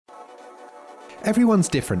Everyone's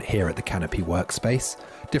different here at the Canopy Workspace,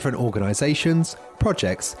 different organisations,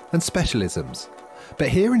 projects and specialisms. But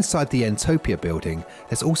here inside the Entopia building,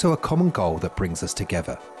 there's also a common goal that brings us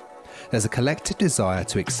together. There's a collective desire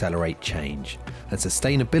to accelerate change, and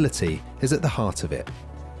sustainability is at the heart of it.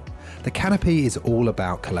 The Canopy is all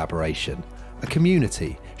about collaboration, a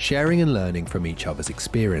community sharing and learning from each other's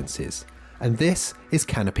experiences. And this is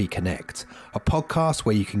Canopy Connect, a podcast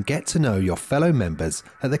where you can get to know your fellow members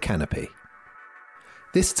at the Canopy.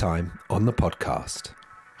 This time on the podcast.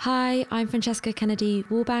 Hi, I'm Francesca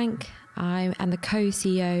Wallbank. I am the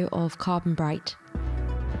co-CEO of CarbonBright.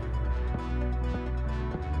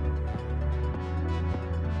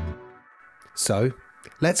 So,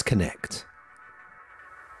 let's connect.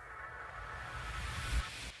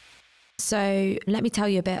 So, let me tell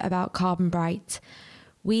you a bit about CarbonBright.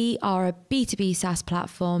 We are a B2B SaaS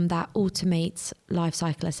platform that automates life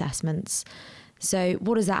cycle assessments. So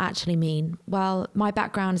what does that actually mean? Well, my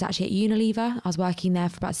background is actually at Unilever. I was working there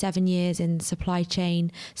for about 7 years in supply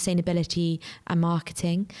chain, sustainability and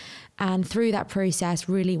marketing. And through that process,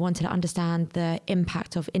 really wanted to understand the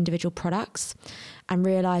impact of individual products and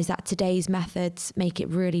realize that today's methods make it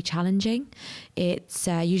really challenging. It's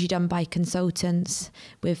usually done by consultants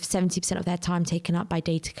with 70% of their time taken up by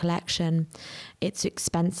data collection. It's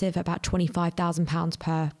expensive, about £25,000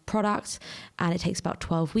 per product, and it takes about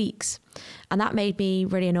 12 weeks. And that made me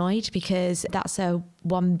really annoyed because that's a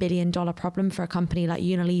 $1 billion problem for a company like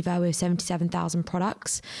Unilever with 77,000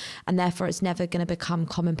 products, and therefore it's never going to become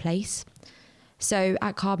commonplace. So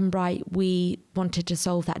at CarbonBright, we wanted to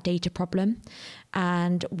solve that data problem,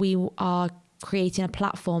 and we are creating a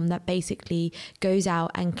platform that basically goes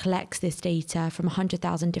out and collects this data from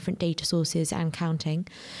 100,000 different data sources and counting.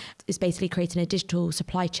 It's basically creating a digital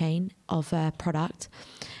supply chain of a product.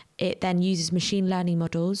 It then uses machine learning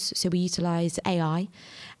models. So we utilize AI,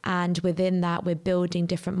 and within that, we're building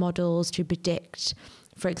different models to predict,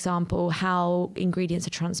 for example, how ingredients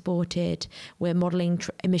are transported. We're modeling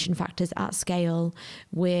emission factors at scale.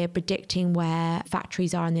 We're predicting where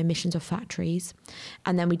factories are and the emissions of factories.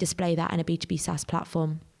 And then we display that in a B2B SaaS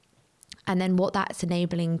platform. And then what that's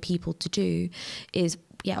enabling people to do is,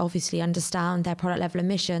 obviously understand their product level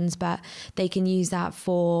emissions, but they can use that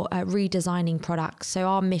for redesigning products. So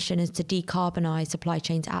our mission is to decarbonize supply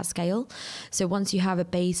chains at scale. So once you have a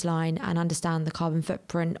baseline and understand the carbon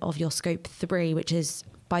footprint of your scope 3, which is,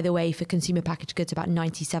 by the way, for consumer packaged goods, about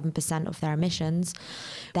 97% of their emissions,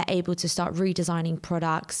 they're able to start redesigning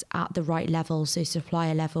products at the right level. So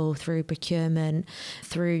supplier level, through procurement,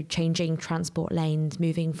 through changing transport lanes,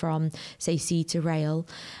 moving from, say, sea to rail,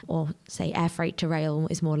 or say air freight to rail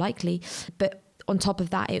is more likely. But on top of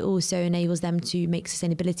that, it also enables them to make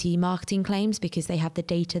sustainability marketing claims because they have the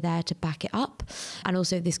data there to back it up. And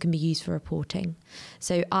also this can be used for reporting.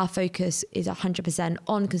 So our focus is 100%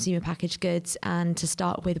 on consumer packaged goods. And to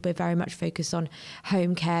start with, we're very much focused on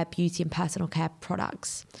home care, beauty and personal care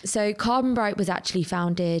products. So CarbonBright was actually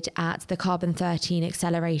founded at the Carbon 13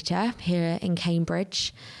 Accelerator here in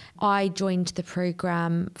Cambridge. I joined the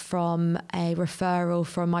program from a referral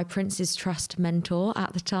from my Prince's Trust mentor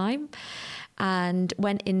at the time, and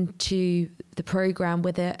went into the program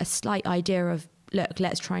with a slight idea of, look,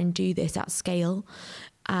 let's try and do this at scale.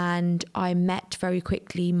 And I met very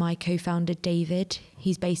quickly my co-founder, David.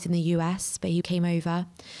 He's based in the US, but he came over,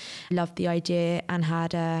 loved the idea and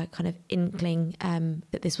had a kind of inkling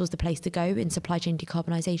that this was the place to go in supply chain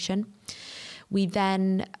decarbonisation. We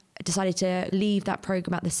then decided to leave that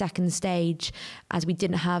program at the second stage as we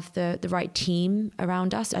didn't have the right team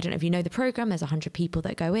around us. I don't know if you know the program, there's 100 people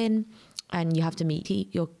that go in and you have to meet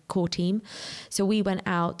your core team. So we went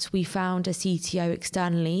out, we found a CTO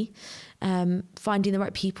externally. Finding the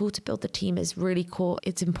right people to build the team is really core.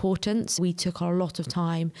 It's important. We took a lot of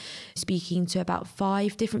time speaking to about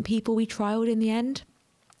 5 different people we trialed in the end,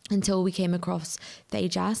 until we came across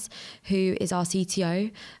Tejas, who is our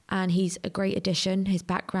CTO, and he's a great addition. His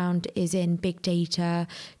background is in big data,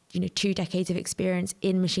 2 decades of experience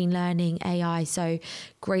in machine learning, AI, so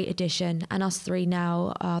great addition. And us 3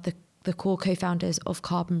 now are the core co-founders of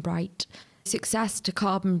CarbonBright. Success to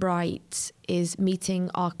CarbonBright is meeting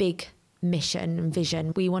our big mission and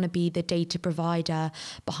vision. We want to be the data provider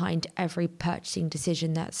behind every purchasing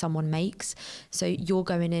decision that someone makes. So you're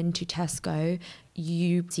going into Tesco,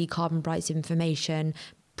 you see CarbonBright's information,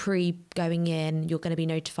 going in, you're going to be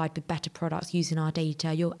notified with better products using our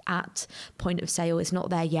data. You're at point of sale, it's not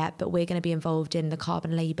there yet, but we're going to be involved in the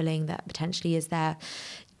carbon labelling that potentially is there.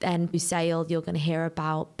 Then through sale, you're going to hear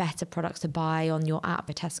about better products to buy on your app,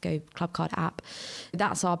 the Tesco Clubcard app.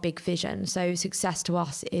 That's our big vision. So success to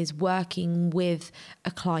us is working with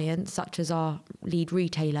a client, such as our lead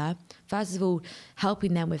retailer, first of all,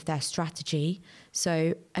 helping them with their strategy.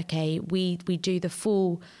 So, okay, we do the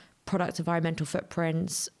full product environmental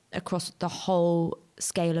footprints across the whole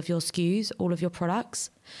scale of your SKUs, all of your products.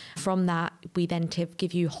 From that, we then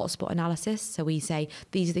give you hotspot analysis. So we say,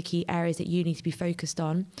 these are the key areas that you need to be focused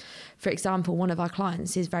on. For example, one of our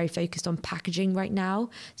clients is very focused on packaging right now,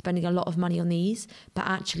 spending a lot of money on these, but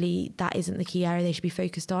actually that isn't the key area they should be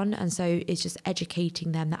focused on. And so it's just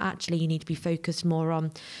educating them that actually you need to be focused more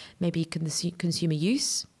on maybe consumer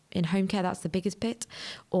use. In home care, that's the biggest bit,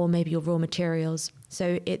 or maybe your raw materials.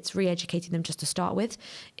 So it's re-educating them just to start with.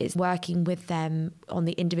 It's working with them on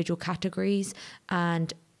the individual categories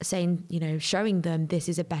and saying, showing them this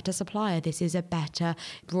is a better supplier, this is a better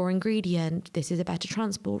raw ingredient, this is a better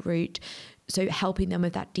transport route. So helping them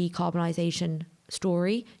with that decarbonisation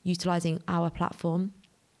story, utilising our platform,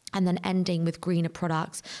 and then ending with greener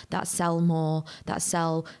products that sell more, that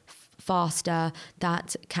sell faster,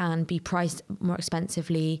 that can be priced more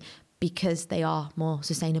expensively because they are more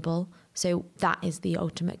sustainable. So that is the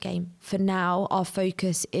ultimate game. For now, our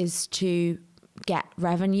focus is to get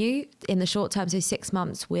revenue in the short term. So 6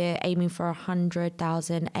 months, we're aiming for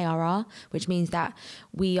 100,000 ARR, which means that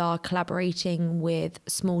we are collaborating with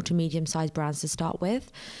small to medium sized brands to start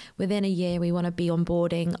with. Within a year, we want to be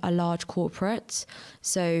onboarding a large corporate.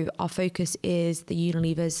 So our focus is the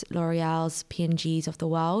Unilevers, L'Oreal's, P&G's of the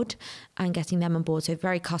world, and getting them on board. So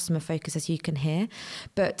very customer focused, as you can hear.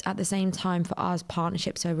 But at the same time, for us,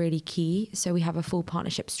 partnerships are really key. So we have a full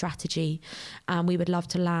partnership strategy, and we would love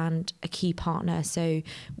to land a key partner. So,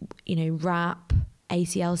 RAP,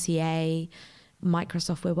 ACLCA,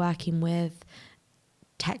 Microsoft we're working with,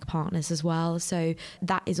 tech partners as well. So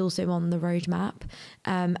that is also on the roadmap.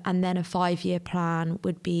 And then a 5-year plan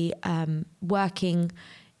would be working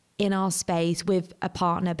in our space with a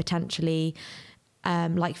partner potentially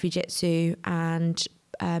like Fujitsu, and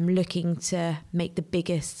looking to make the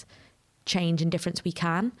biggest change and difference we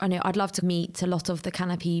can. I know I'd love to meet a lot of the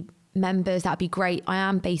Canopy members. That'd be great. I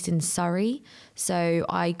am based in Surrey, so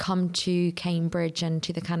I come to Cambridge and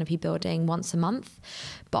to the Canopy building once a month,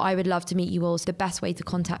 but I would love to meet you all. So the best way to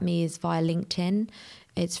contact me is via LinkedIn.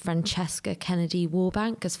 It's Francesca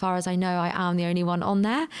Wallbank. As far as I know, I am the only one on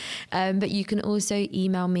there, but you can also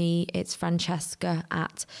email me. It's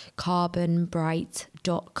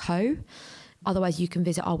francesca@carbonbright.co. Otherwise, you can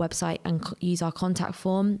visit our website and use our contact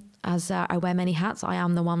form. As I wear many hats, I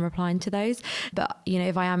am the one replying to those. But,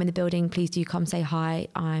 if I am in the building, please do come say hi.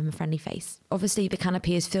 I'm a friendly face. Obviously, the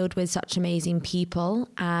Canopy is filled with such amazing people,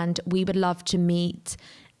 and we would love to meet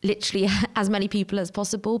literally as many people as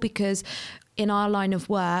possible, because in our line of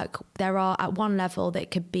work, there are at one level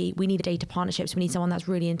that could be, we need data partnerships. We need someone that's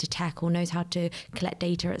really into tech or knows how to collect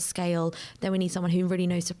data at scale. Then we need someone who really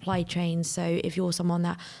knows supply chains. So if you're someone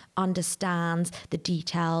that understands the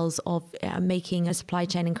details of making a supply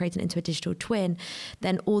chain and creating it into a digital twin,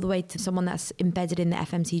 then all the way to someone that's embedded in the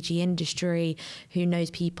FMCG industry, who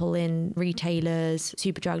knows people in retailers,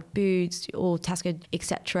 Superdrug, Boots, or Tesco,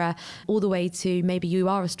 etc., all the way to maybe you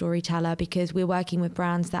are a storyteller, because we're working with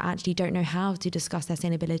brands that actually don't know how to discuss their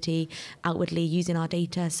sustainability outwardly using our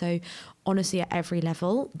data. So honestly, at every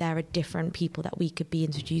level, there are different people that we could be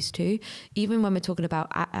introduced to, even when we're talking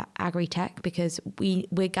about agri-tech, because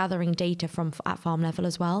we're gathering data from at farm level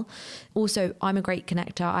as well. Also, I'm a great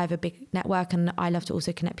connector. I have a big network, and I love to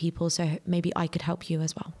also connect people. So maybe I could help you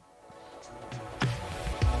as well.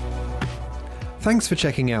 Thanks for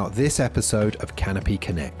checking out this episode of Canopy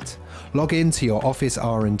Connect. Log in to your Office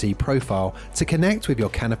R&D profile to connect with your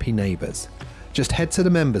Canopy neighbours. Just head to the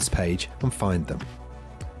members page and find them.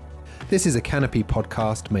 This is a Canopy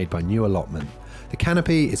podcast made by New Allotment. The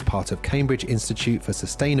Canopy is part of Cambridge Institute for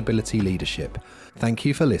Sustainability Leadership. Thank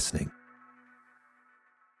you for listening.